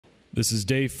This is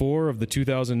day 4 of the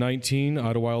 2019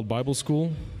 Idlewild Bible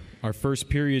School. Our first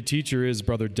period teacher is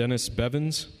Brother Dennis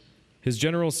Bevans. His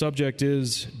general subject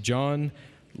is John,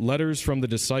 Letters from the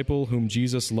Disciple Whom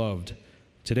Jesus Loved.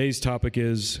 Today's topic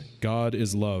is God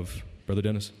is Love. Brother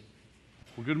Dennis.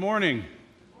 Well, good morning.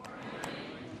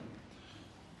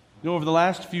 Over the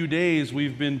last few days,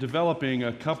 we've been developing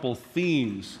a couple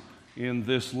themes in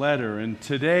this letter, and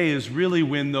today is really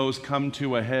when those come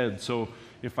to a head. So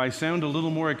if I sound a little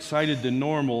more excited than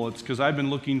normal, it's because I've been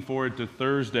looking forward to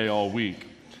Thursday all week.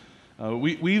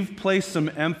 We've placed some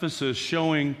emphasis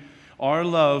showing our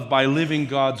love by living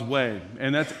God's way,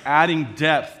 and that's adding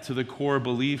depth to the core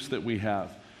beliefs that we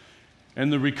have.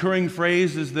 And the recurring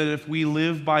phrase is that if we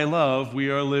live by love,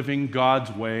 we are living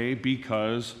God's way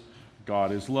because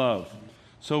God is love.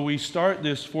 So we start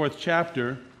this fourth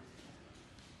chapter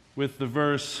with the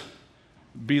verse,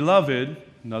 beloved,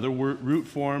 another root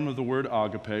form of the word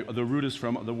agape. The root is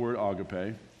from the word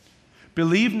agape.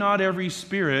 Believe not every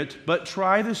spirit, but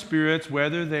try the spirits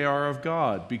whether they are of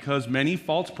God, because many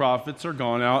false prophets are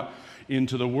gone out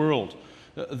into the world.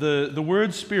 The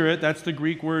word spirit, that's the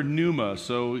Greek word pneuma.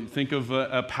 So think of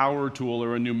a power tool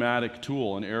or a pneumatic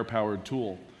tool, an air-powered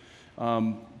tool.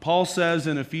 Paul says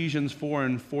in Ephesians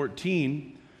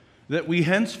 4:14, that we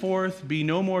henceforth be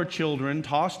no more children,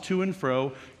 tossed to and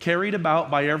fro, carried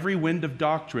about by every wind of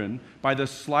doctrine, by the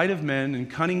sleight of men and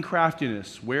cunning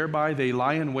craftiness, whereby they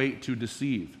lie in wait to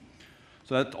deceive.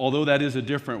 So that, although that is a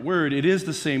different word, it is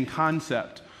the same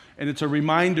concept. And it's a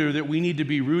reminder that we need to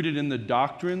be rooted in the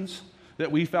doctrines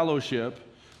that we fellowship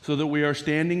so that we are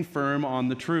standing firm on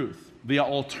the truth. The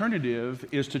alternative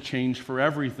is to change for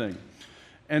everything.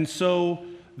 And so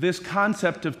this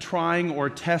concept of trying or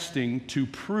testing to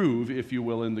prove, if you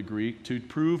will, in the Greek, to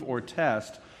prove or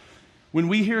test, when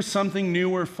we hear something new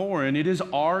or foreign, it is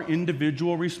our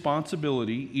individual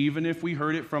responsibility, even if we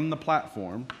heard it from the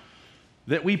platform,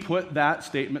 that we put that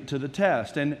statement to the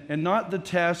test. And not the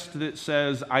test that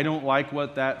says, I don't like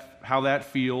how that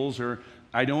feels, or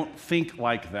I don't think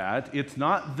like that. It's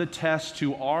not the test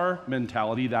to our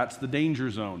mentality, that's the danger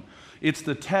zone. It's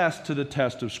the test to the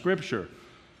test of Scripture,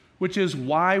 which is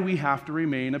why we have to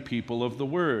remain a people of the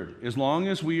Word. As long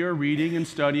as we are reading and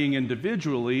studying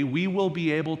individually, we will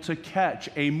be able to catch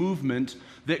a movement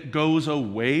that goes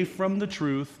away from the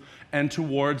truth and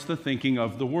towards the thinking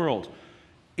of the world.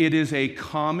 It is a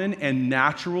common and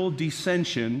natural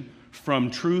dissension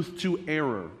from truth to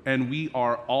error, and we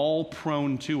are all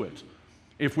prone to it.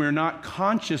 If we're not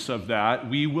conscious of that,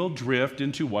 we will drift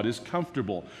into what is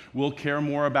comfortable. We'll care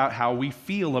more about how we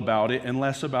feel about it and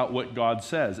less about what God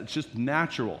says. It's just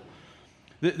natural.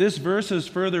 This verse is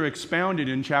further expounded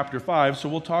in chapter 5, so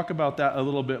we'll talk about that a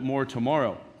little bit more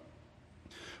tomorrow.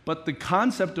 But the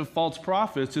concept of false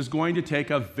prophets is going to take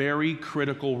a very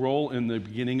critical role in the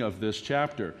beginning of this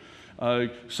chapter.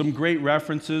 Some great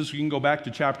references. You can go back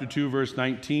to chapter 2, verse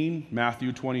 19,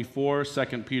 Matthew 24, 2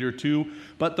 Peter 2.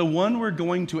 But the one we're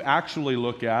going to actually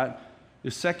look at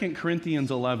is 2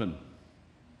 Corinthians 11.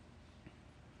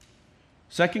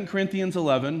 2 Corinthians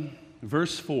 11,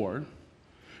 verse 4.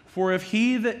 For if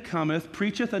he that cometh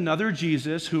preacheth another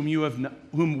Jesus whom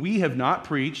we have not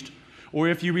preached, or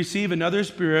if you receive another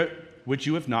spirit which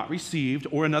you have not received,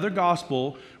 or another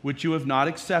gospel which you have not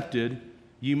accepted,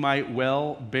 you might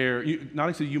well bear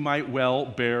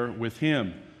with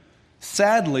him.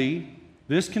 Sadly,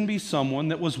 this can be someone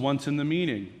that was once in the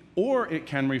meeting, or it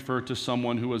can refer to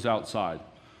someone who was outside.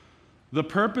 The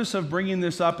purpose of bringing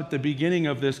this up at the beginning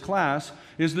of this class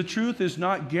is the truth is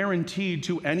not guaranteed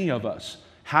to any of us.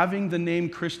 Having the name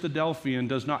Christadelphian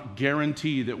does not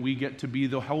guarantee that we get to be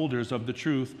the holders of the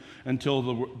truth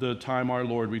until the time our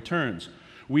Lord returns.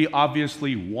 We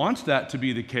obviously want that to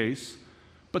be the case,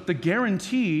 but the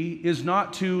guarantee is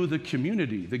not to the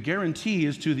community. The guarantee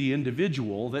is to the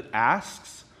individual that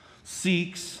asks,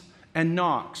 seeks, and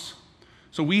knocks.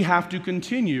 So we have to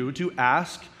continue to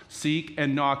ask, seek,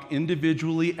 and knock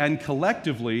individually and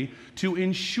collectively to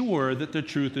ensure that the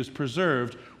truth is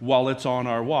preserved while it's on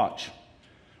our watch.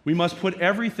 We must put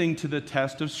everything to the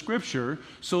test of Scripture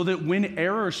so that when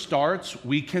error starts,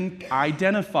 we can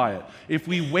identify it. If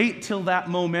we wait till that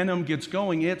momentum gets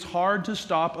going, it's hard to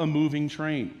stop a moving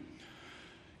train.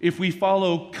 If we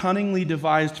follow cunningly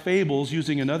devised fables,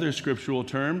 using another scriptural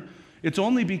term, it's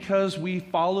only because we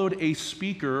followed a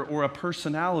speaker or a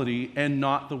personality and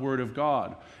not the Word of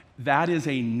God. That is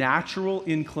a natural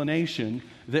inclination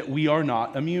that we are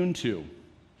not immune to.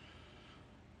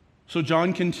 So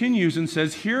John continues and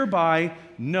says, hereby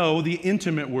know, the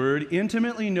intimate word,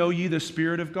 intimately know ye the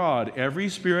Spirit of God. Every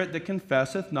spirit that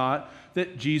confesseth not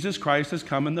that Jesus Christ has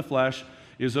come in the flesh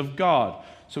is of God.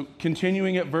 So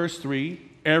continuing at verse 3,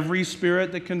 Every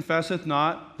spirit that confesseth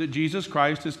not that Jesus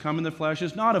Christ is come in the flesh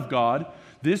is not of God.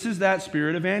 This is that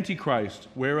spirit of Antichrist,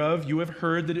 whereof you have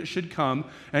heard that it should come,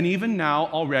 and even now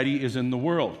already is in the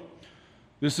world.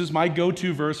 This is my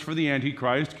go-to verse for the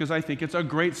Antichrist because I think it's a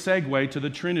great segue to the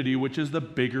Trinity, which is the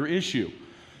bigger issue.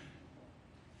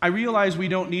 I realize we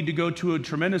don't need to go to a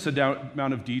tremendous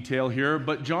amount of detail here,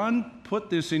 but John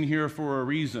put this in here for a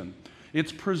reason.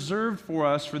 It's preserved for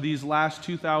us for these last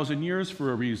 2,000 years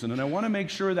for a reason, and I want to make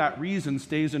sure that reason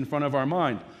stays in front of our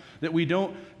mind, that we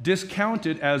don't discount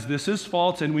it as this is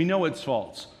false and we know it's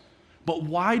false. But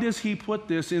why does he put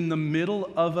this in the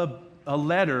middle of a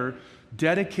letter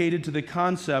dedicated to the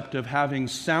concept of having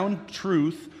sound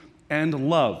truth and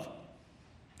love?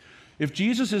 If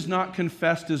Jesus is not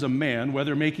confessed as a man,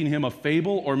 whether making him a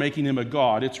fable or making him a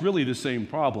god, it's really the same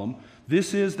problem.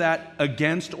 This is that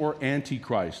against or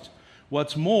antichrist.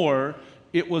 What's more,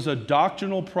 it was a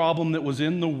doctrinal problem that was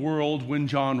in the world when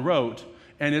John wrote,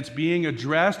 and it's being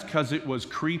addressed because it was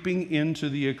creeping into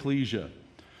the ecclesia.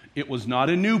 It was not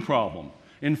a new problem.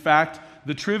 In fact,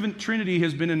 the Trinity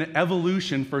has been in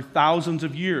evolution for thousands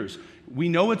of years. We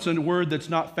know it's a word that's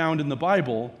not found in the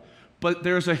Bible, but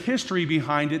there's a history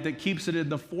behind it that keeps it in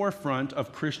the forefront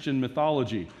of Christian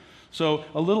mythology. So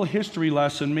a little history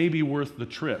lesson may be worth the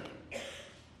trip.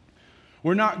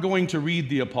 We're not going to read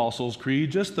the Apostles'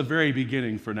 Creed, just the very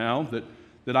beginning for now,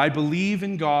 that I believe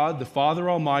in God, the Father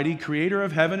Almighty, creator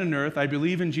of heaven and earth. I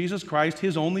believe in Jesus Christ,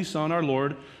 his only Son, our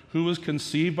Lord, who was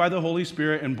conceived by the Holy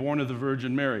Spirit and born of the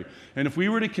Virgin Mary. And if we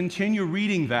were to continue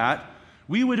reading that,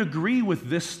 we would agree with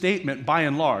this statement by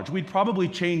and large. We'd probably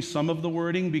change some of the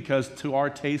wording because to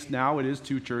our taste now it is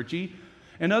too churchy.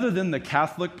 And other than the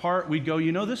Catholic part, we'd go,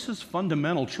 this is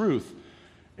fundamental truth.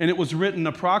 And it was written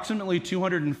approximately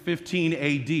 215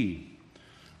 AD.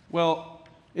 Well,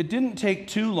 it didn't take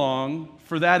too long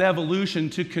for that evolution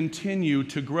to continue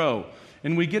to grow.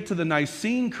 And we get to the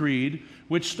Nicene Creed,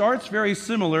 which starts very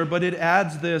similar, but it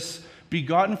adds this: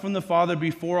 begotten from the Father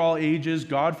before all ages,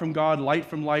 God from God, light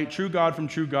from light, true God from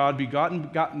true God, begotten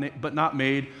but not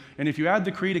made. And if you add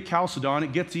the Creed of Chalcedon,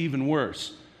 it gets even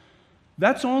worse.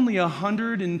 That's only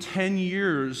 110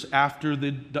 years after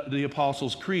the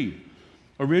Apostles' Creed.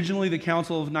 Originally, the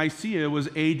Council of Nicaea was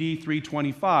AD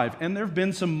 325, and there have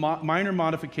been some minor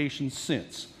modifications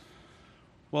since.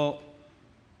 Well,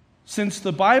 since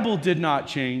the Bible did not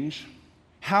change,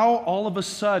 how all of a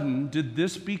sudden did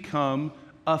this become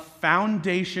a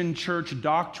foundation church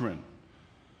doctrine?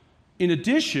 In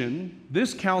addition,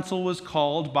 this council was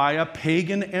called by a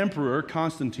pagan emperor,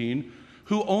 Constantine,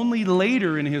 who only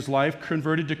later in his life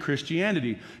converted to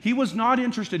Christianity. He was not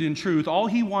interested in truth. All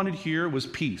he wanted here was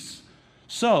peace.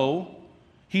 So,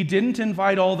 he didn't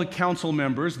invite all the council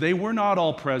members. They were not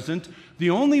all present. The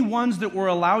only ones that were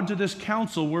allowed to this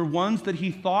council were ones that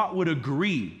he thought would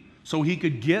agree, so he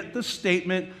could get the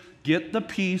statement, get the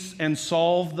peace, and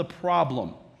solve the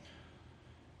problem.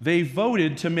 They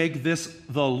voted to make this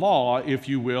the law, if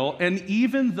you will, and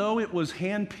even though it was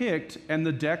handpicked and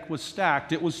the deck was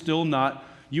stacked, it was still not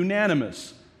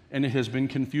unanimous, and it has been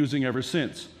confusing ever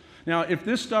since. Now, if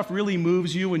this stuff really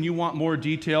moves you and you want more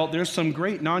detail, there's some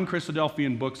great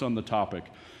non-Christadelphian books on the topic.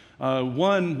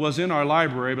 One was in our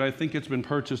library, but I think it's been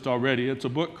purchased already. It's a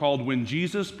book called When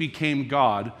Jesus Became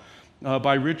God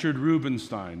by Richard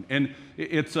Rubinstein. And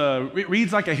it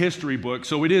reads like a history book,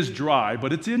 so it is dry,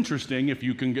 but it's interesting if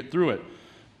you can get through it.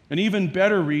 An even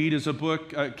better read is a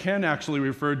book Ken actually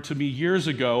referred to me years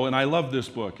ago, and I love this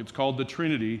book. It's called The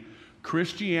Trinity: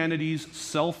 Christianity's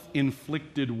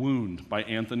Self-Inflicted Wound by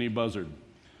Anthony Buzzard.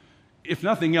 If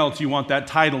nothing else, you want that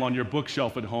title on your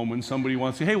bookshelf at home when somebody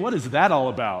wants to say, hey, what is that all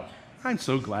about? I'm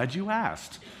so glad you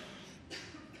asked.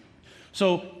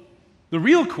 So the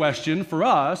real question for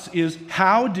us is,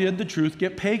 how did the truth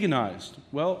get paganized?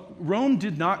 Well, Rome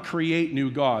did not create new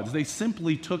gods. They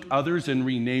simply took others and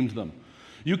renamed them.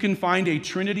 You can find a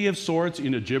trinity of sorts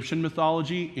in Egyptian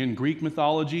mythology, in Greek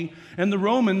mythology, and the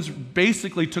Romans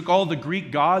basically took all the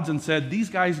Greek gods and said, these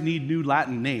guys need new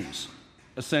Latin names,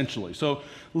 essentially. So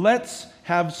let's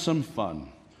have some fun.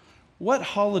 What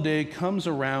holiday comes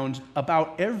around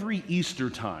about every Easter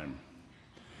time?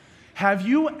 Have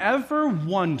you ever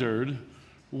wondered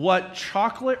what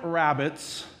chocolate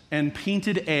rabbits and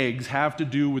painted eggs have to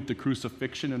do with the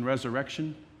crucifixion and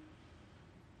resurrection?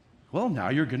 Well, now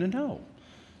you're going to know.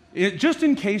 Just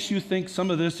in case you think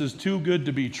some of this is too good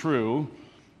to be true,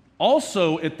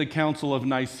 also at the Council of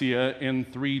Nicaea in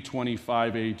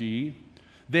 325 AD,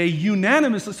 they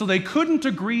unanimously, so they couldn't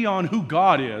agree on who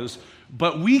God is,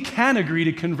 but we can agree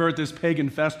to convert this pagan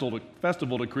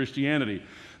festival to Christianity.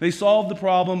 They solved the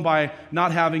problem by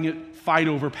not having it fight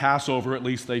over Passover, at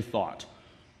least they thought.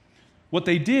 What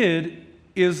they did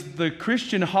is the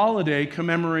Christian holiday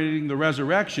commemorating the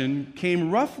resurrection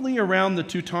came roughly around the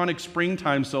Teutonic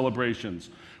springtime celebrations,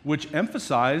 which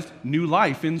emphasized new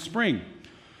life in spring.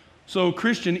 So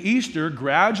Christian Easter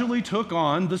gradually took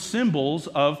on the symbols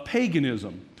of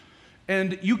paganism.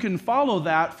 And you can follow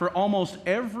that for almost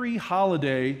every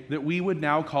holiday that we would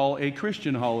now call a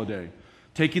Christian holiday,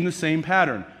 taking the same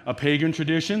pattern. A pagan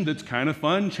tradition that's kind of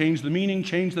fun, change the meaning,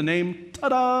 change the name,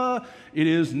 ta-da! It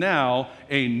is now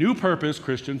a new purpose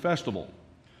Christian festival.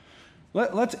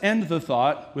 Let's end the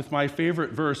thought with my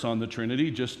favorite verse on the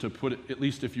Trinity, just to put it, at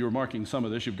least if you were marking some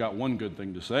of this, you've got one good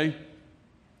thing to say.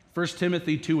 1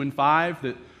 Timothy 2:5,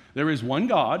 that there is one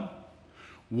God,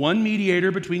 one mediator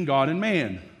between God and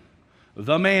man,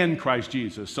 the man Christ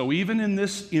Jesus. So even in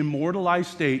this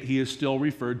immortalized state, he is still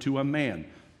referred to a man.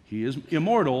 He is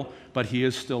immortal, but he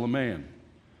is still a man.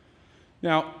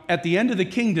 Now, at the end of the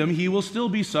kingdom, he will still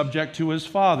be subject to his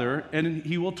Father, and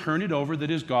he will turn it over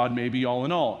that his God may be all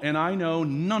in all. And I know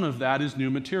none of that is new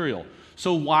material.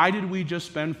 So why did we just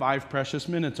spend 5 precious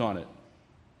minutes on it?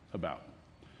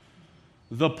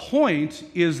 The point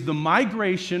is the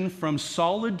migration from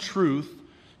solid truth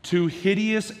to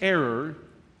hideous error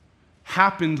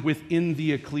happened within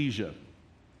the ecclesia.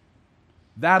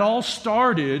 That all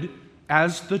started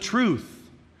as the truth.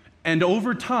 And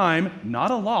over time,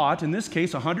 not a lot, in this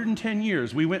case 110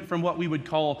 years, we went from what we would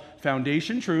call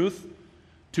foundation truth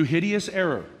to hideous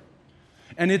error.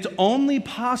 And it's only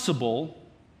possible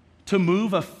to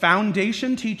move a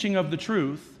foundation teaching of the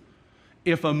truth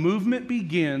if a movement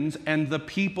begins and the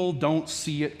people don't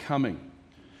see it coming.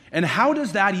 And how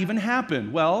does that even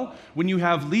happen? Well, when you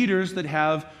have leaders that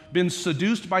have been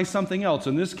seduced by something else.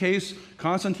 In this case,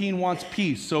 Constantine wants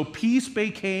peace, so peace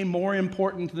became more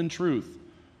important than truth.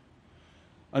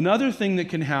 Another thing that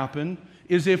can happen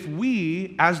is if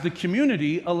we, as the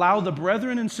community, allow the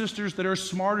brethren and sisters that are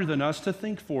smarter than us to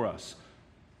think for us.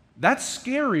 That's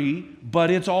scary, but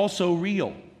it's also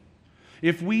real.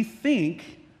 If we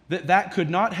think that that could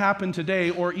not happen today,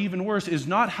 or even worse, is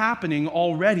not happening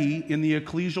already in the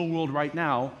ecclesial world right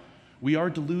now, we are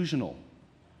delusional.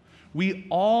 We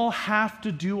all have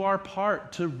to do our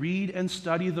part to read and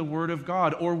study the Word of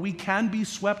God, or we can be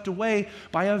swept away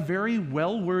by a very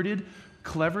well-worded,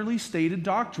 cleverly stated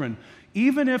doctrine,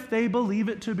 even if they believe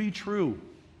it to be true.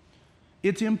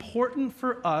 It's important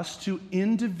for us to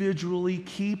individually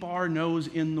keep our nose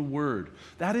in the Word.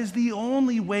 That is the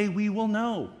only way we will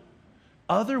know.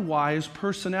 Otherwise,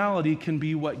 personality can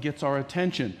be what gets our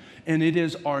attention, and it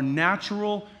is our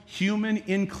natural human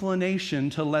inclination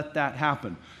to let that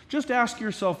happen. Just ask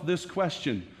yourself this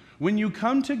question. When you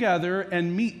come together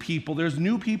and meet people, there's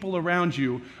new people around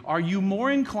you, are you more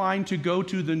inclined to go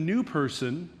to the new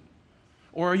person,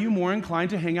 or are you more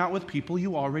inclined to hang out with people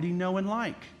you already know and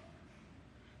like?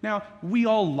 Now, we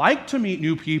all like to meet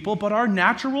new people, but our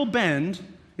natural bend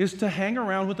is to hang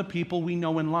around with the people we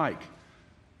know and like.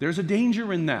 There's a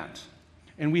danger in that,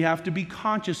 and we have to be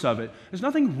conscious of it. There's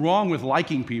nothing wrong with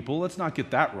liking people. Let's not get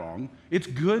that wrong. It's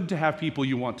good to have people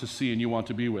you want to see and you want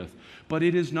to be with, but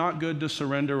it is not good to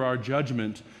surrender our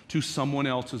judgment to someone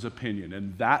else's opinion,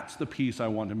 and that's the piece I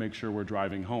want to make sure we're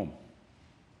driving home.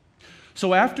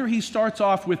 So after he starts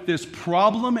off with this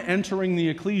problem entering the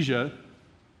ecclesia,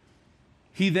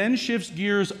 he then shifts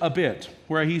gears a bit,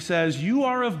 where he says, "You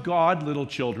are of God, little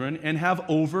children, and have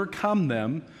overcome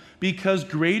them, because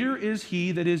greater is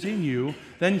he that is in you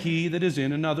than he that is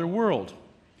in another world."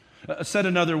 Said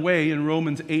another way in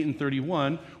Romans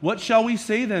 8:31, "What shall we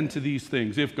say then to these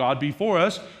things? If God be for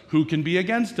us, who can be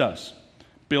against us?"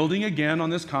 Building again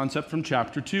on this concept from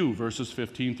chapter 2, verses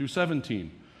 15 through 17.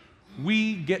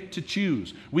 We get to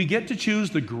choose. We get to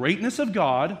choose the greatness of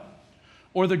God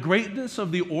or the greatness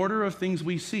of the order of things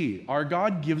we see. Our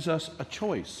God gives us a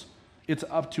choice. It's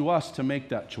up to us to make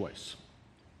that choice.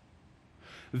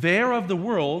 "They are of the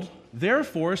world,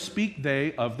 therefore speak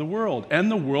they of the world, and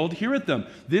the world heareth them."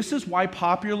 This is why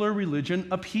popular religion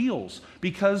appeals,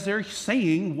 because they're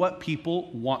saying what people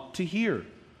want to hear.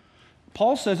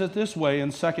 Paul says it this way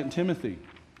in 2 Timothy,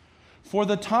 "For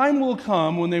the time will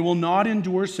come when they will not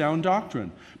endure sound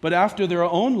doctrine, but after their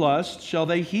own lust shall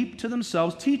they heap to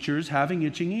themselves teachers having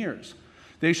itching ears.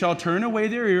 They shall turn away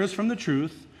their ears from the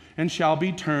truth, and shall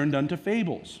be turned unto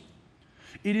fables."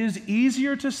 It is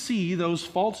easier to see those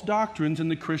false doctrines in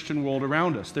the Christian world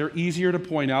around us. They're easier to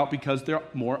point out because they're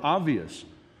more obvious.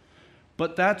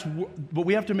 But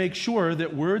we have to make sure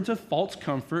that words of false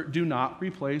comfort do not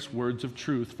replace words of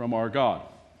truth from our God.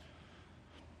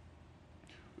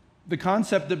 The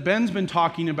concept that Ben's been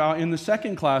talking about in the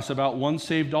second class about once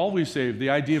saved, always saved, the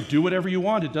idea of do whatever you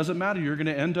want, it doesn't matter, you're going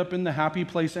to end up in the happy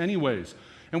place anyways.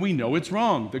 and we know it's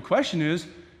wrong. The question is,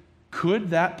 could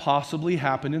that possibly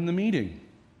happen in the meeting?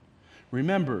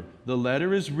 Remember, the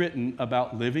letter is written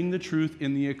about living the truth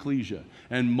in the ecclesia,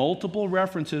 and multiple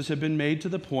references have been made to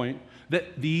the point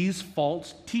that these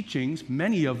false teachings,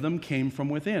 many of them came from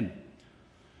within.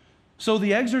 So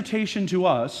the exhortation to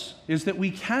us is that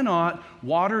we cannot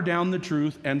water down the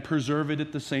truth and preserve it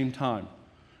at the same time.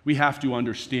 We have to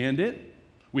understand it,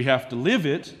 we have to live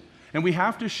it, and we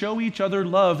have to show each other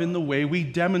love in the way we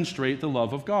demonstrate the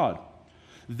love of God.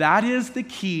 That is the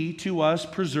key to us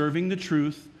preserving the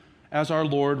truth as our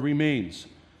Lord remains,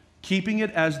 keeping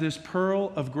it as this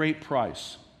pearl of great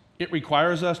price. It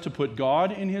requires us to put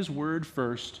God and His Word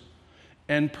first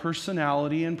and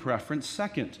personality and preference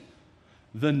second.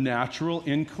 The natural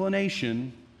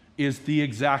inclination is the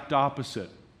exact opposite,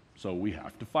 so we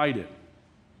have to fight it.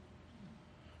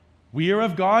 We are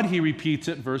of God, he repeats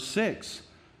it, verse 6.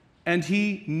 And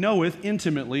he knoweth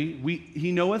intimately,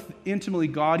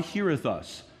 God heareth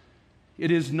us.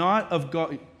 It is not of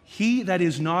God, he that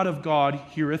is not of God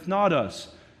heareth not us.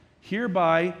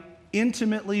 Hereby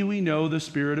intimately we know the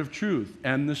spirit of truth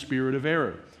and the spirit of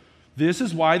error. This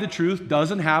is why the truth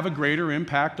doesn't have a greater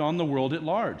impact on the world at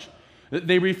large.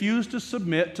 They refuse to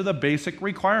submit to the basic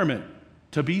requirement,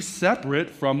 to be separate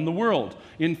from the world.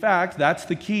 In fact, that's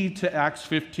the key to Acts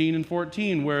 15 and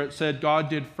 14, where it said God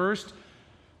did first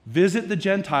visit the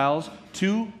Gentiles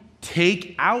to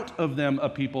take out of them a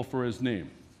people for his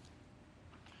name.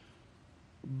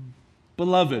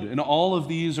 Beloved, and all of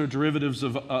these are derivatives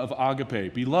of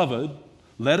agape. Beloved,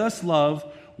 let us love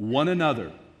one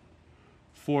another,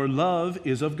 for love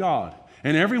is of God.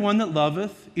 And everyone that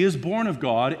loveth is born of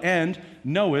God, and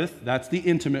knoweth, that's the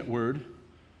intimate word,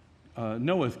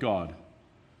 knoweth God.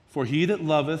 For he that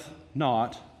loveth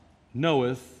not,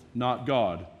 knoweth not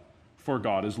God, for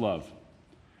God is love.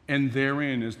 And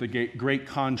therein is the great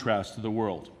contrast to the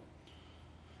world.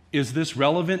 Is this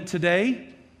relevant today?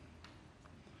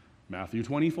 Matthew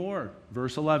 24,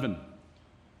 verse 11.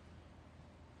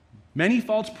 Many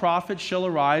false prophets shall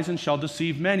arise and shall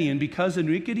deceive many, and because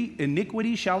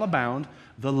iniquity shall abound,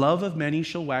 the love of many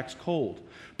shall wax cold.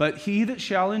 But he that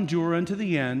shall endure unto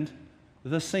the end,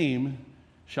 the same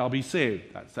shall be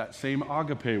saved. That's that same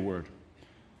agape word.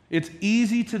 It's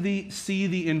easy to see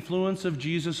the influence of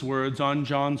Jesus' words on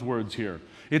John's words here.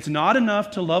 It's not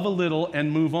enough to love a little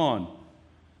and move on.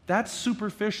 That's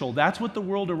superficial. That's what the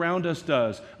world around us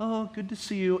does. Oh, good to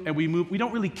see you. And we move. We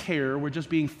don't really care. We're just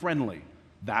being friendly.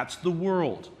 That's the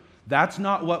world. That's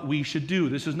not what we should do.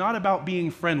 This is not about being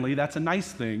friendly. That's a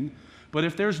nice thing. But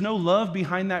if there's no love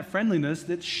behind that friendliness,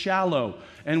 that's shallow.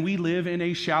 And we live in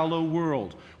a shallow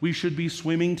world. We should be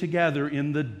swimming together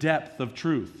in the depth of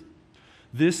truth.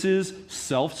 This is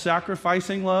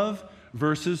self-sacrificing love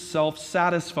versus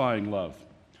self-satisfying love.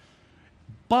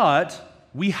 But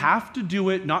we have to do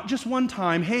it not just one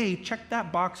time. Hey, check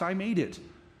that box, I made it.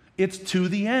 It's to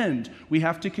the end. We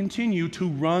have to continue to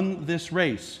run this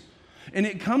race. And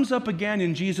it comes up again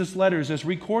in Jesus' letters as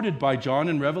recorded by John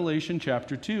in Revelation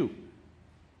chapter 2.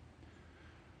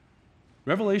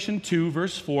 Revelation 2,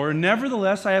 verse 4,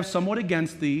 nevertheless I have somewhat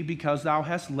against thee, because thou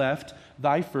hast left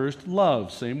thy first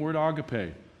love. Same word,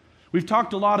 agape. We've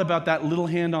talked a lot about that little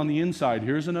hand on the inside.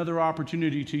 Here's another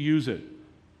opportunity to use it.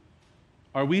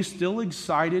 Are we still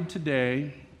excited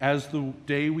today as the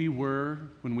day we were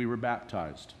when we were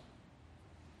baptized?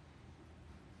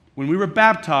 When we were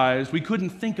baptized, we couldn't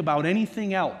think about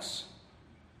anything else.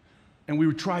 And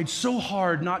we tried so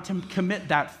hard not to commit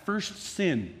that first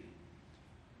sin.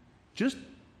 Just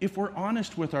if we're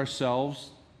honest with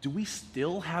ourselves, do we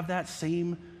still have that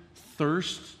same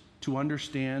thirst to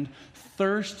understand,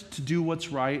 thirst to do what's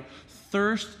right,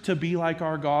 thirst to be like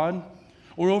our God?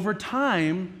 Or over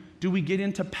time, do we get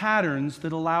into patterns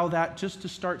that allow that just to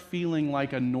start feeling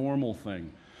like a normal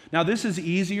thing? Now, this is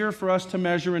easier for us to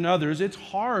measure in others. It's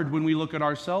hard when we look at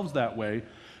ourselves that way.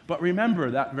 But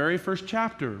remember, that very first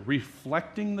chapter,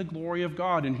 reflecting the glory of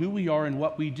God and who we are and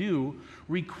what we do,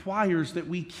 requires that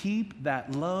we keep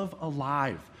that love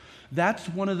alive. That's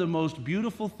one of the most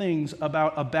beautiful things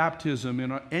about a baptism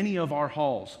in any of our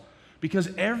halls.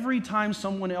 Because every time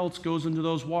someone else goes into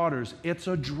those waters, it's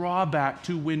a drawback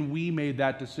to when we made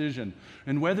that decision.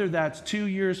 And whether that's 2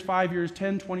 years, 5 years,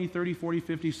 10, 20, 30, 40,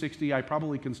 50, 60, I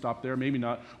probably can stop there, maybe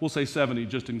not. We'll say 70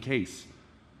 just in case.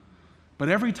 But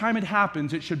every time it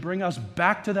happens, it should bring us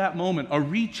back to that moment, a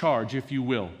recharge, if you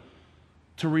will,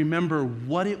 to remember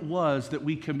what it was that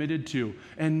we committed to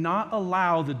and not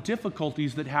allow the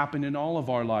difficulties that happen in all of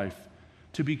our life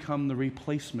to become the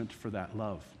replacement for that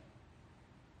love.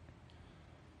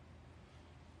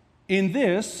 In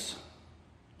this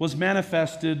was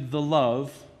manifested the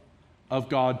love of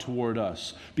God toward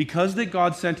us. Because that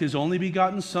God sent his only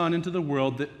begotten Son into the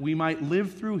world that we might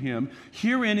live through him,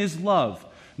 herein is love.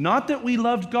 Not that we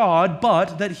loved God,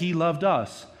 but that he loved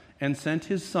us and sent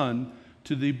his Son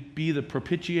to be the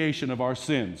propitiation of our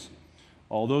sins.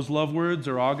 All those love words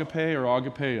are agape or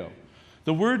agapeo.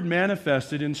 The word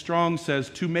manifested in Strong's says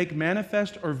to make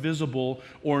manifest or visible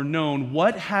or known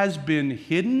what has been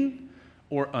hidden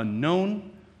or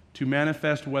unknown, to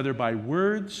manifest whether by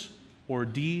words or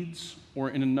deeds or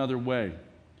in another way.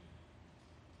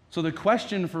 So the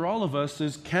question for all of us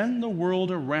is, can the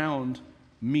world around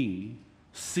me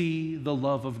see the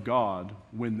love of God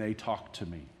when they talk to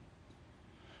me?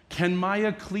 Can my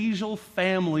ecclesial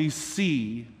family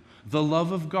see the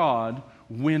love of God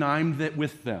when I'm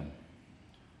with them?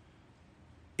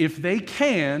 If they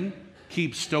can,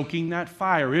 keep stoking that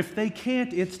fire. If they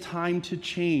can't, it's time to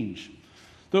change.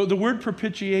 The word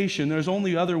propitiation, there's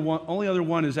only other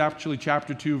one is actually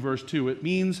chapter 2, verse 2. It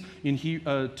means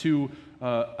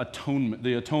atonement,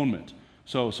 the atonement.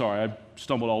 So, sorry, I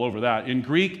stumbled all over that. In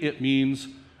Greek, it means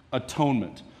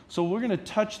atonement. So we're going to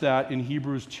touch that in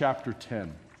Hebrews chapter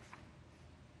 10.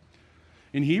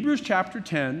 In Hebrews chapter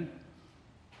 10,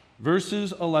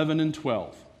 verses 11 and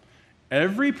 12.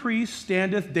 Every priest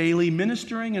standeth daily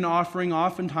ministering and offering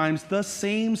oftentimes the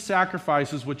same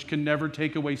sacrifices which can never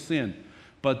take away sin.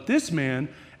 But this man,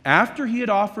 after he had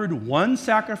offered one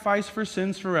sacrifice for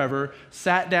sins forever,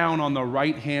 sat down on the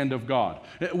right hand of God.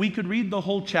 We could read the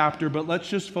whole chapter, but let's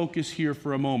just focus here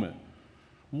for a moment.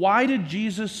 Why did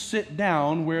Jesus sit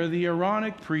down where the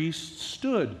Aaronic priests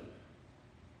stood?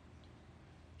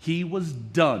 He was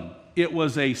done. It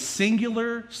was a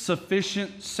singular,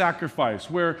 sufficient sacrifice,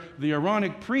 where the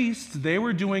Aaronic priests, they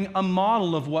were doing a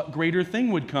model of what greater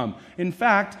thing would come. In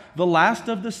fact, the last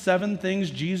of the 7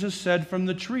 things Jesus said from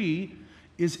the tree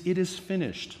is, "It is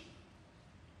finished."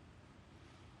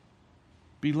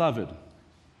 Beloved,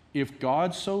 if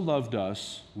God so loved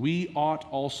us, we ought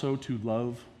also to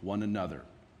love one another.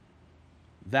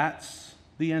 That's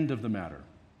the end of the matter.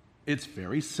 It's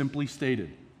very simply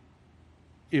stated.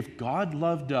 If God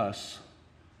loved us,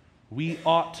 we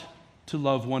ought to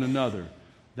love one another.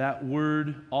 That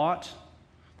word ought,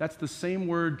 that's the same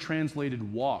word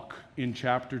translated walk in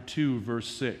chapter 2, verse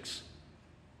 6.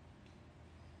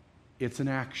 It's an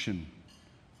action.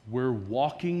 We're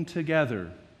walking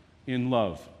together in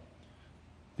love.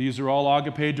 These are all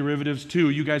agape derivatives too.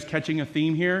 You guys catching a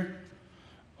theme here?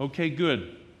 Okay,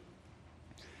 good.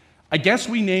 I guess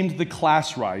we named the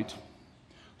class right.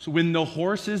 So when the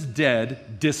horse is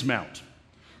dead, dismount.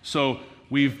 So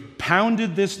we've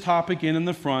pounded this topic in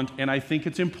the front, and I think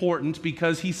it's important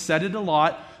because he said it a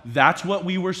lot. That's what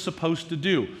we were supposed to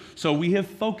do. So we have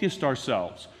focused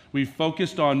ourselves. We've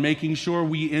focused on making sure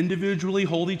we individually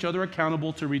hold each other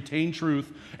accountable to retain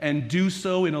truth and do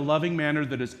so in a loving manner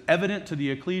that is evident to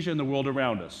the ecclesia and the world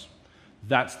around us.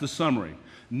 That's the summary.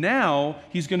 Now,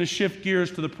 he's going to shift gears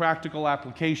to the practical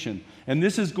application. And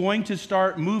this is going to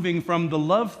start moving from the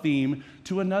love theme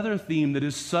to another theme that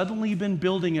has suddenly been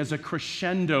building as a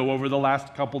crescendo over the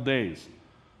last couple days.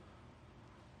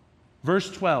 Verse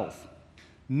 12.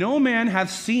 No man hath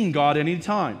seen God any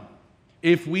time.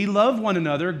 If we love one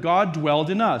another, God dwelled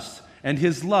in us, and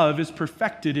his love is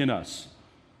perfected in us.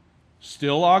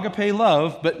 Still agape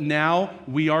love, but now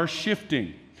we are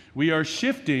shifting. We are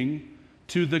shifting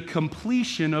to the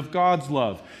completion of God's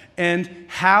love. And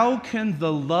how can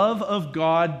the love of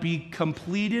God be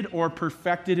completed or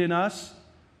perfected in us?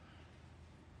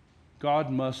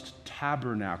 God must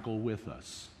tabernacle with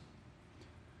us.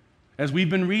 As we've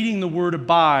been reading the word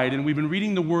abide and we've been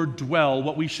reading the word dwell,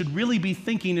 what we should really be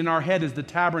thinking in our head is the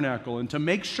tabernacle. And to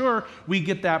make sure we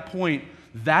get that point,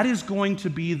 that is going to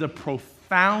be the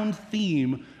profound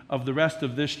theme of the rest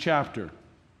of this chapter.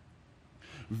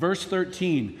 Verse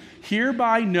 13,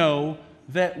 hereby know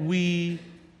that we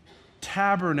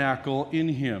tabernacle in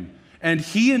him, and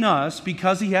he in us,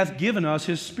 because he hath given us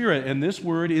his Spirit. And this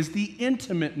word is the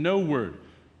intimate know word.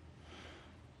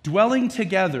 Dwelling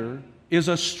together is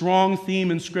a strong theme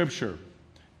in Scripture,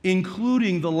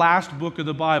 including the last book of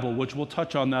the Bible, which we'll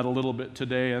touch on that a little bit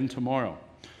today and tomorrow.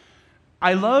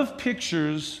 I love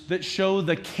pictures that show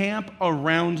the camp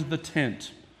around the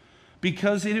tent,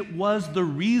 because it was the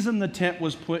reason the tent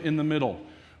was put in the middle.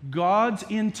 God's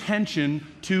intention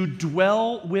to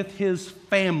dwell with his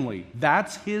family.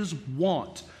 That's his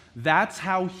want. That's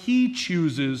how he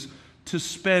chooses to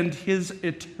spend his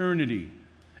eternity.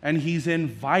 And he's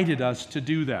invited us to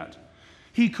do that.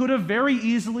 He could have very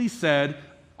easily said,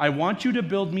 I want you to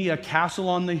build me a castle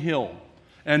on the hill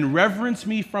and reverence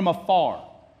me from afar.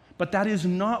 But that is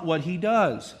not what he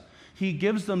does. He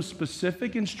gives them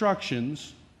specific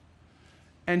instructions,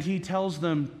 And he tells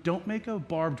them, don't make a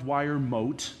barbed wire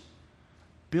moat.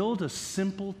 Build a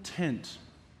simple tent.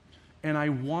 And I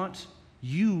want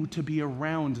you to be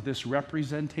around this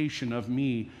representation of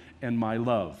me and my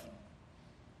love.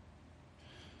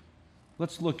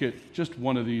 Let's look at just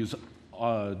one of these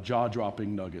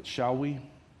jaw-dropping nuggets, shall we?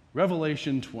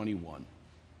 Revelation 21.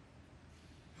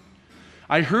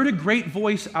 I heard a great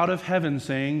voice out of heaven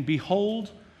saying,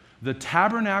 behold, the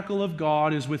tabernacle of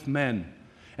God is with men,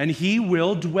 and he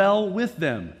will dwell with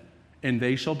them, and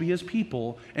they shall be his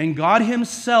people, and God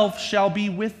himself shall be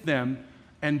with them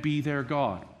and be their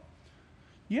God.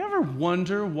 You ever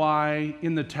wonder why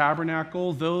in the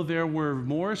tabernacle, though there were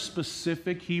more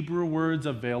specific Hebrew words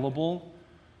available,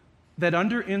 that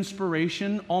under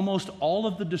inspiration, almost all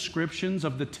of the descriptions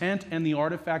of the tent and the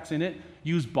artifacts in it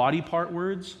use body part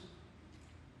words?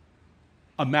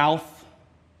 A mouth,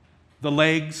 the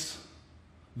legs,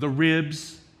 the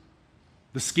ribs,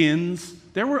 the skins.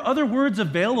 There were other words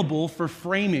available for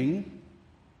framing.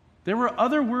 There were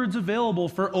other words available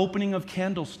for opening of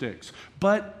candlesticks.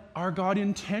 But our God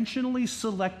intentionally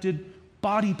selected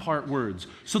body part words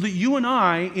so that you and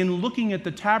I, in looking at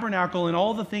the tabernacle and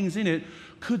all the things in it,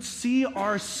 could see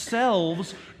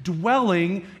ourselves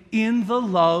dwelling in the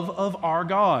love of our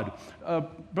God.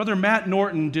 Brother Matt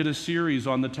Norton did a series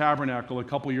on the tabernacle a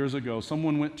couple years ago.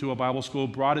 Someone went to a Bible school,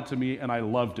 brought it to me, and I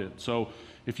loved it. So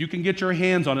if you can get your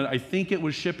hands on it, I think it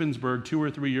was Shippensburg 2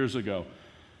 or 3 years ago.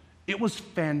 It was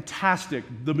fantastic.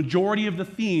 The majority of the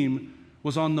theme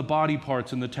was on the body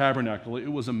parts in the tabernacle.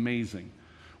 It was amazing.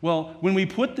 Well, when we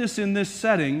put this in this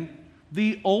setting,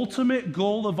 the ultimate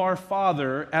goal of our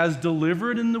Father, as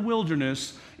delivered in the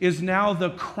wilderness, is now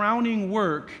the crowning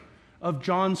work of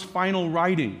John's final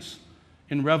writings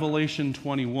in Revelation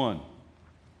 21.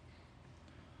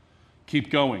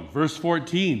 Keep going. Verse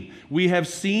 14. We have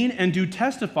seen and do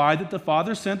testify that the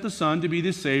Father sent the Son to be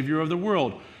the Savior of the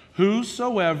world.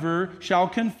 Whosoever shall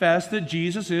confess that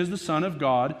Jesus is the Son of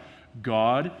God,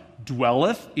 God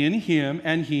dwelleth in him,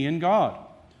 and he in God.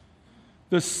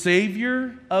 The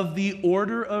Savior of the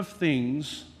order of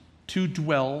things to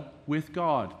dwell with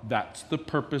God. That's the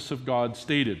purpose of God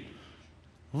stated.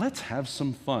 Let's have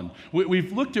some fun.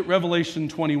 We've looked at Revelation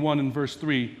 21 and verse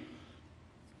 3.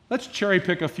 Let's cherry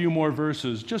pick a few more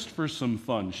verses just for some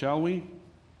fun, shall we?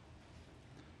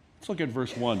 Let's look at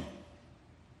verse 1.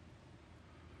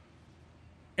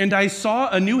 And I saw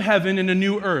a new heaven and a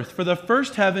new earth, for the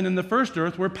first heaven and the first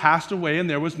earth were passed away, and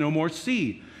there was no more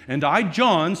sea. And I,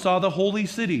 John, saw the holy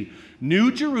city,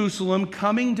 New Jerusalem,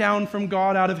 coming down from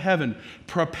God out of heaven,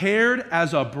 prepared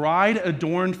as a bride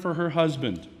adorned for her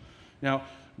husband. Now,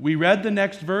 we read the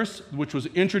next verse, which was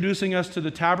introducing us to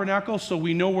the tabernacle, so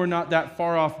we know we're not that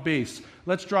far off base.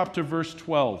 Let's drop to verse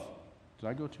 12. Did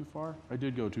I go too far? I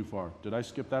did go too far. Did I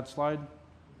skip that slide?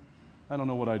 I don't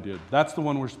know what I did. That's the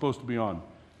one we're supposed to be on.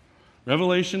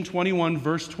 Revelation 21,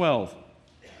 verse 12.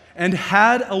 And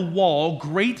had a wall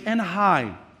great and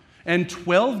high, and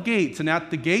 12 gates, and at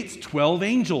the gates 12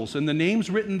 angels, and the names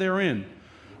written therein,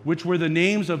 which were the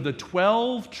names of the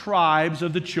 12 tribes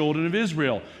of the children of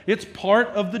Israel. It's part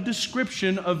of the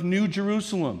description of New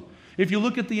Jerusalem. If you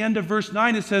look at the end of verse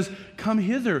 9, it says, come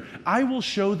hither, I will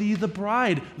show thee the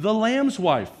bride, the Lamb's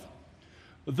wife.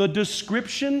 The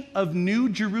description of New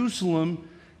Jerusalem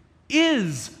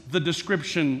is the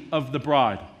description of the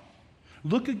bride.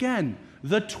 Look again.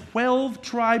 The 12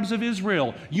 tribes of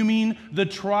Israel. You mean the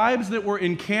tribes that were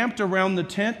encamped around the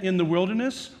tent in the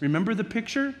wilderness? Remember the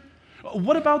picture?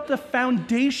 What about the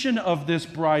foundation of this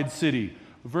bride city?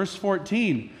 Verse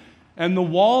 14. And the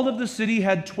wall of the city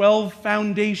had 12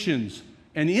 foundations,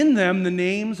 and in them the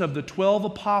names of the 12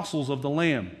 apostles of the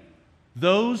Lamb,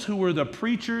 those who were the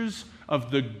preachers of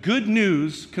the good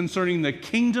news concerning the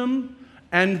kingdom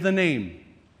and the name.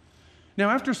 Now,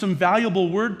 after some valuable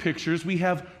word pictures, we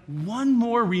have one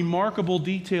more remarkable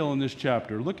detail in this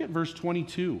chapter. Look at verse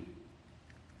 22.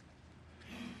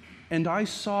 And I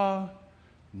saw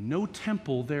no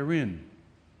temple therein,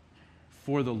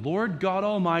 for the Lord God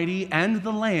Almighty and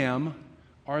the Lamb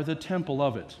are the temple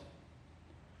of it.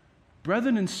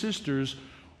 Brethren and sisters,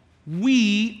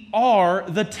 we are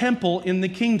the temple in the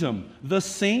kingdom, the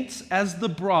saints as the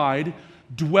bride,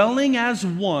 dwelling as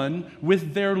one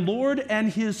with their Lord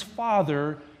and his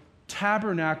Father,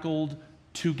 tabernacled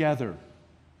together.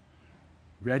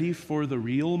 Ready for the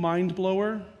real mind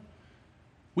blower?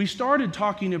 We started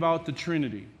talking about the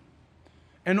Trinity,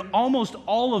 and almost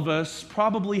all of us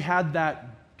probably had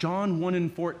that John 1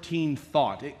 and 14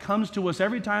 thought. It comes to us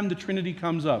every time the Trinity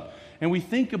comes up, and we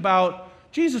think about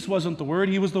Jesus wasn't the Word,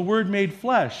 he was the Word made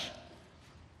flesh.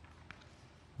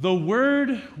 The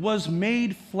Word was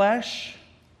made flesh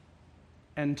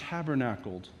and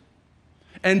tabernacled.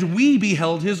 And we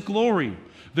beheld his glory,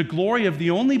 the glory of the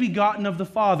only begotten of the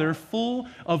Father, full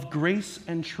of grace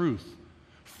and truth.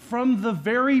 From the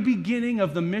very beginning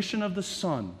of the mission of the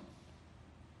Son,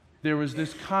 there was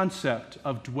this concept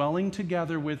of dwelling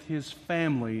together with his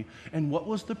family. And what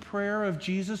was the prayer of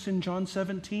Jesus in John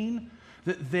 17?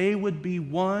 That they would be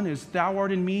one as thou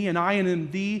art in me and I am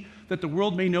in thee, that the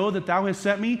world may know that thou hast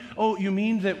sent me. Oh, you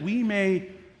mean that we may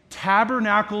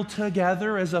tabernacle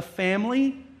together as a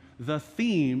family? The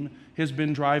theme has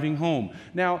been driving home.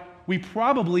 Now, we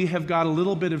probably have got a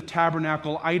little bit of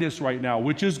tabernacle-itis right now,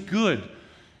 which is good.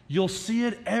 You'll see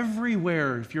it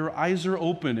everywhere if your eyes are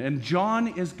open, and John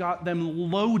has got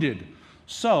them loaded.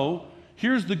 So,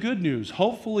 here's the good news.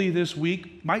 Hopefully this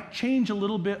week might change a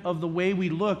little bit of the way we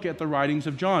look at the writings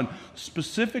of John,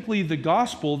 specifically the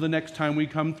gospel the next time we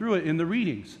come through it in the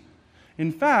readings.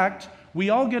 In fact,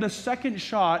 we all get a second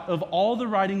shot of all the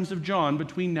writings of John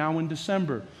between now and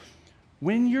December.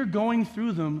 When you're going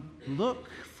through them, look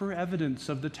for evidence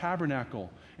of the tabernacle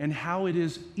and how it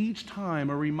is each time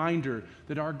a reminder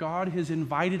that our God has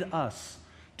invited us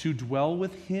to dwell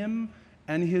with him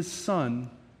and his Son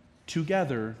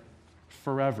together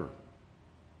forever.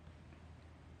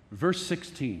 Verse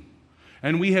 16,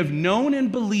 and we have known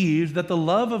and believed that the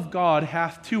love of God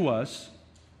hath to us,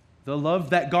 the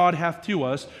love that God hath to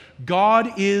us,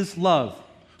 God is love.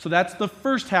 So that's the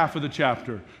first half of the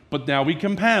chapter. But now we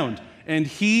compound. And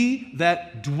he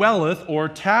that dwelleth or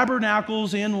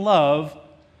tabernacles in love,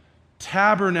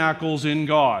 tabernacles in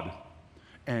God.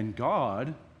 And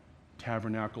God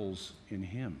tabernacles in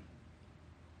him.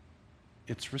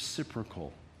 It's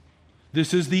reciprocal.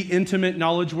 This is the intimate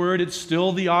knowledge word. It's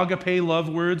still the agape love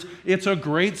words. It's a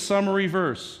great summary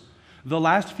verse. The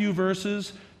last few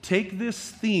verses take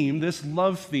this theme, this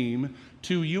love theme,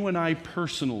 to you and I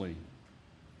personally.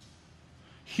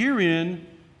 Herein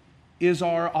is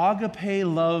our agape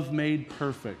love made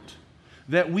perfect,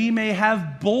 that we may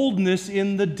have boldness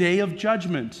in the day of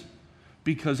judgment,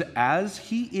 because as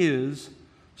he is,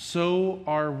 so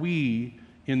are we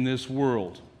in this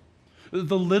world.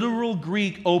 The literal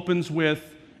Greek opens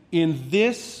with, in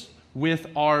this, with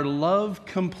our love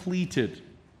completed.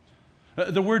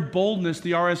 The word boldness,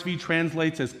 the RSV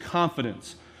translates as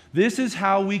confidence. This is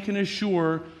how we can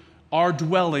assure our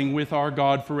dwelling with our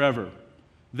God forever,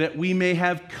 that we may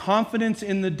have confidence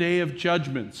in the day of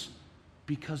judgments,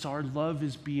 because our love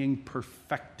is being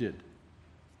perfected.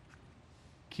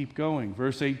 Keep going.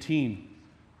 Verse 18.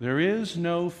 There is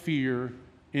no fear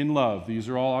in love. These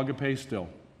are all agape still.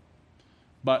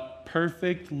 But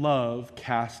perfect love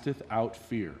casteth out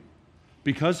fear.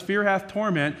 Because fear hath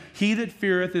torment, he that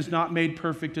feareth is not made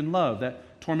perfect in love.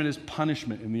 That torment is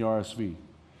punishment in the RSV.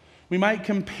 We might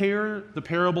compare the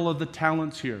parable of the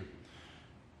talents here.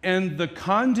 And the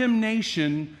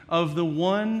condemnation of the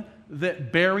one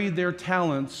that buried their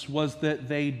talents was that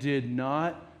they did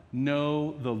not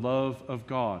know the love of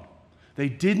God. They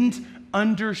didn't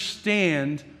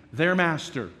understand their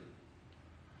master.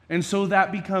 And so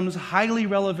that becomes highly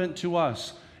relevant to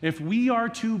us. If we are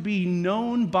to be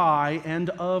known by and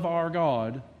of our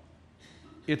God,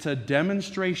 it's a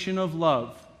demonstration of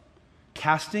love,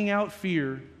 casting out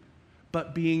fear,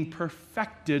 but being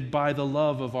perfected by the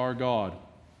love of our God.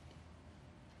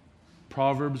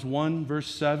 Proverbs 1,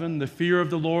 verse 7, the fear of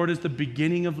the Lord is the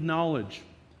beginning of knowledge.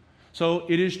 So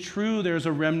it is true there's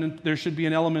a remnant, there should be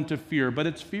an element of fear, but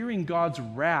it's fearing God's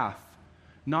wrath,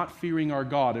 not fearing our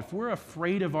God. If we're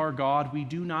afraid of our God, we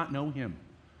do not know him.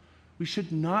 We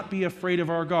should not be afraid of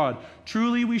our God.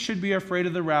 Truly, we should be afraid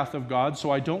of the wrath of God,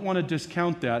 so I don't want to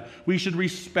discount that. We should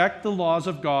respect the laws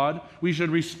of God. We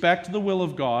should respect the will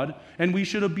of God. And we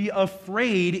should be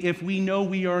afraid if we know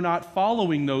we are not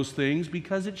following those things,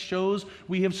 because it shows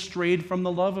we have strayed from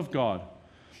the love of God.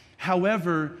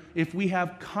 However, if we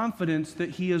have confidence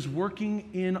that he is working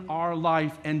in our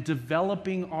life and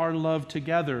developing our love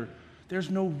together, there's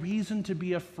no reason to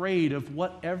be afraid of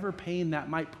whatever pain that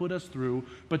might put us through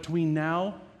between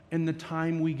now and the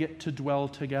time we get to dwell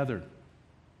together.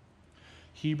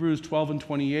 Hebrews 12 and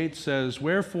 28 says,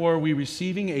 wherefore we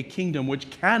receiving a kingdom which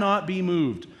cannot be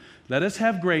moved, let us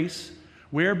have grace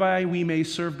whereby we may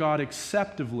serve God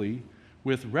acceptably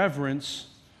with reverence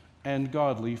and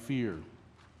godly fear.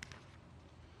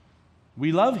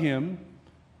 We love him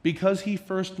because he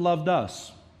first loved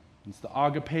us. It's the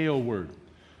agapeo word.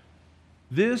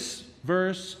 This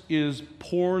verse is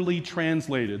poorly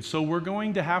translated, so we're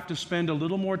going to have to spend a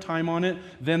little more time on it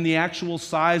than the actual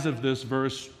size of this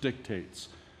verse dictates.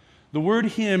 The word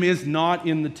him is not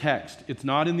in the text. It's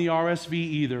not in the RSV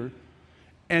either.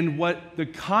 And what the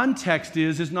context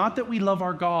is not that we love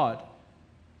our God.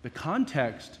 The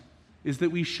context is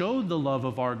that we showed the love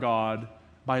of our God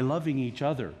by loving each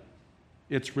other.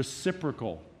 It's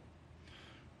reciprocal.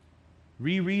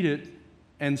 Reread it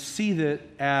and see that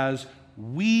as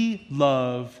we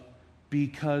love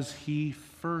because he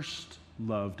first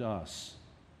loved us.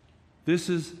 This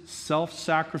is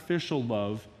self-sacrificial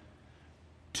love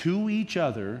to each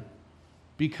other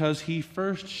because he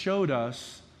first showed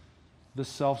us the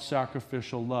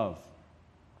self-sacrificial love.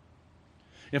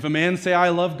 If a man say, I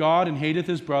love God, and hateth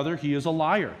his brother, he is a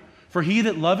liar. For he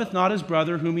that loveth not his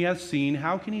brother whom he hath seen,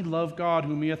 how can he love God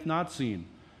whom he hath not seen?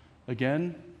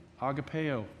 Again,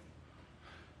 agapeo.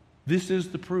 This is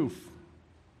the proof.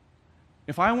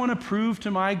 If I want to prove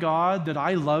to my God that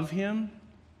I love him,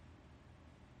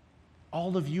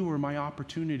 all of you are my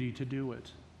opportunity to do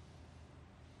it.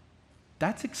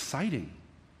 That's exciting.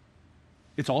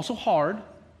 It's also hard,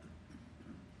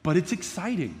 but it's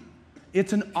exciting.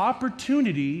 It's an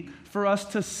opportunity for us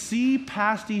to see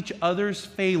past each other's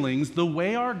failings the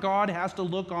way our God has to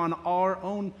look on our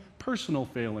own personal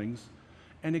failings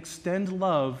and extend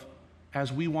love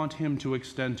as we want him to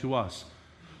extend to us.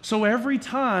 So every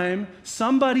time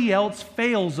somebody else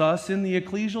fails us in the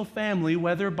ecclesial family,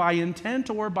 whether by intent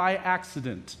or by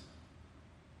accident,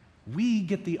 we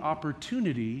get the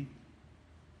opportunity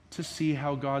to see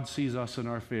how God sees us in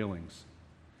our failings.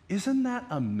 Isn't that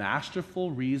a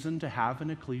masterful reason to have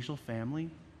an ecclesial family?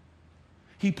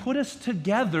 He put us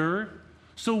together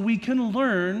so we can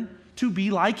learn to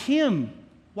be like him.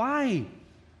 Why?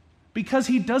 Because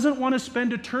he doesn't want to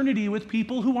spend eternity with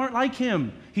people who aren't like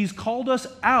him. He's called us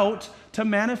out to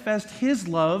manifest his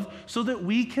love so that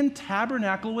we can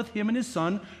tabernacle with him and his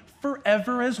Son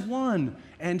forever as one.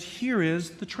 And here is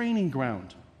the training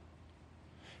ground.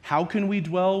 How can we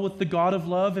dwell with the God of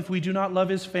love if we do not love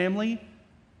his family?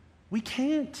 We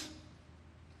can't.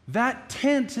 That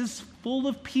tent is full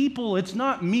of people. It's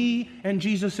not me and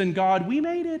Jesus and God. We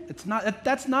made it.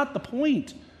 That's not the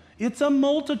point. It's a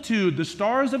multitude, the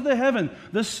stars of the heaven,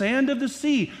 the sand of the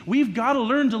sea. We've got to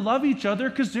learn to love each other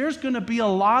because there's going to be a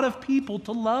lot of people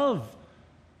to love.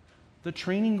 The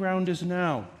training ground is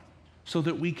now so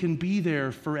that we can be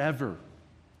there forever.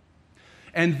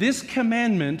 And this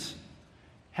commandment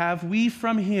have we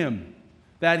from him,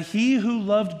 that he who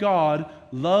loved God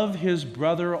love his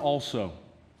brother also.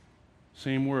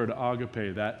 Same word,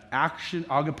 agape, that action,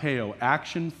 agapeo,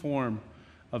 action form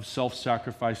of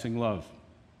self-sacrificing love.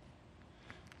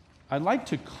 I'd like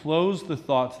to close the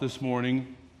thoughts this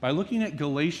morning by looking at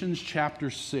Galatians chapter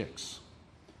 6.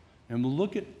 And we'll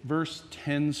look at verse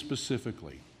 10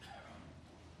 specifically.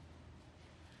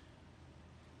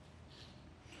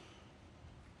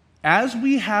 As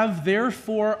we have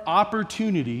therefore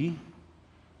opportunity,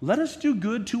 let us do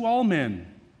good to all men,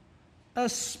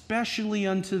 especially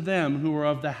unto them who are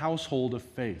of the household of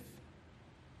faith.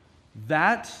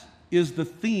 That is the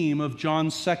theme of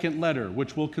John's second letter,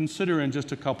 which we'll consider in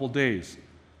just a couple days.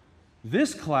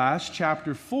 This class,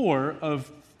 chapter 4 of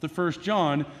the First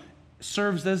John,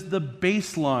 serves as the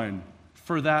baseline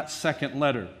for that second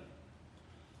letter.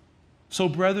 So,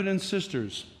 brethren and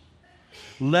sisters,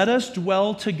 let us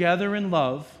dwell together in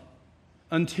love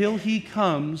until he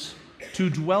comes to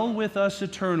dwell with us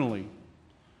eternally.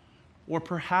 Or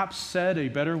perhaps said a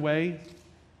better way,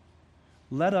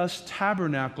 let us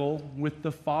tabernacle with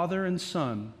the Father and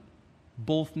Son,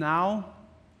 both now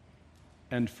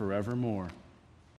and forevermore.